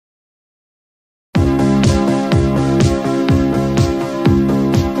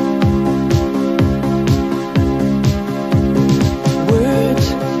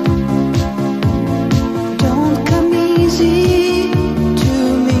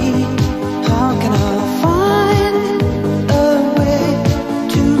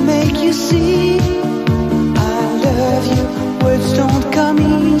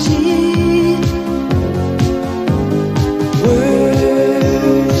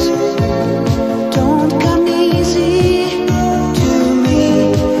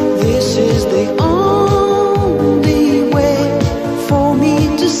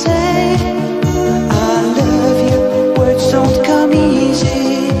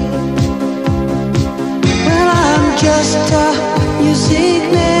just a music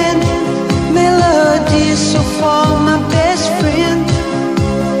man, melody so far my best friend,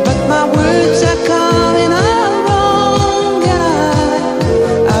 but my words are coming out wrong, and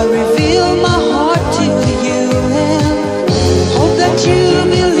I reveal my heart to you and hope that you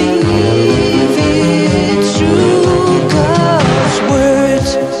believe it's true, 'cause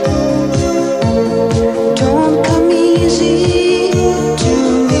words don't come easy to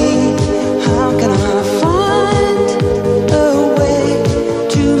me. How can I find a way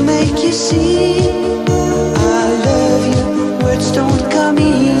to make you see I love you? Words don't come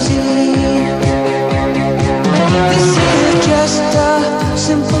easy. This is just a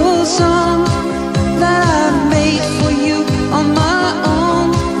simple song that I made for you on my own.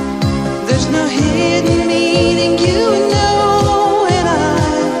 There's no hidden meaning, you know, and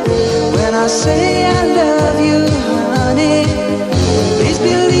when I say I love you, honey, please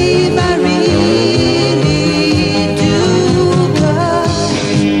believe I really do. 'Cause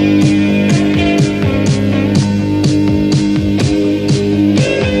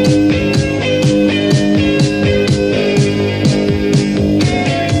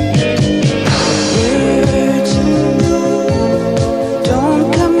words don't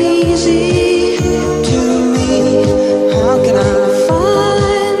come easy to me. How can I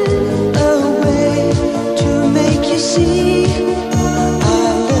find a way to make you see I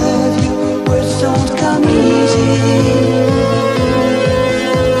love you? Words don't come easy.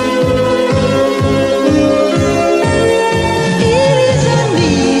 It isn't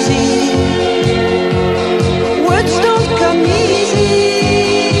easy. Words don't come easy.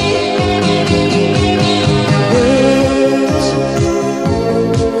 Words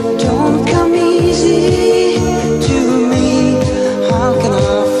don't come easy to me. How can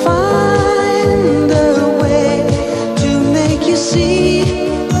I find a way to make you see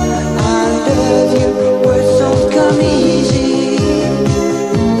I love you? Words don't come easy.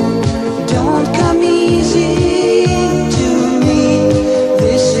 Don't come easy to me.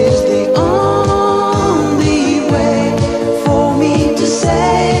 This is the only way for me to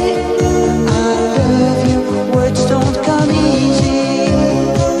say I love you. Words don't come easy.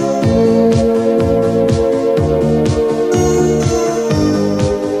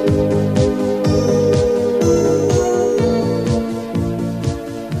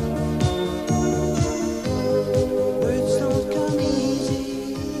 Words don't come easy.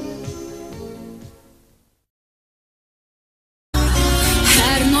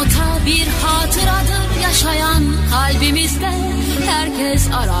 Her nota bir hatıradır yaşayan kalbimizde. Herkes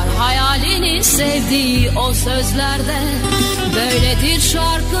arar hayalini sevdiği o sözlerde. Böyledir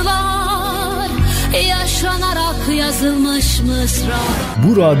şarkılar, yaşanarak yazılmış mısra.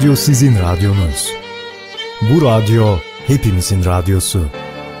 Bu radyo sizin radyonuz. Bu radyo hepimizin radyosu.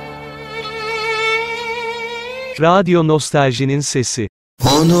 Radyo Nostaljinin sesi.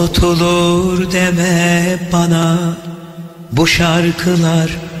 Unutulur deme bana, bu şarkılar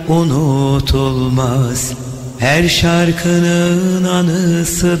unutulmaz. Her şarkının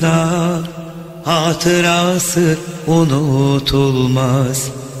anısı da, hatırası unutulmaz.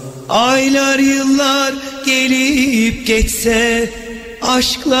 Aylar yıllar gelip geçse,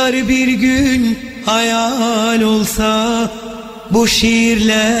 aşklar bir gün hayal olsa, bu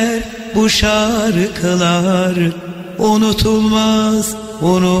şiirler, bu şarkılar unutulmaz,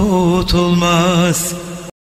 unutulmaz.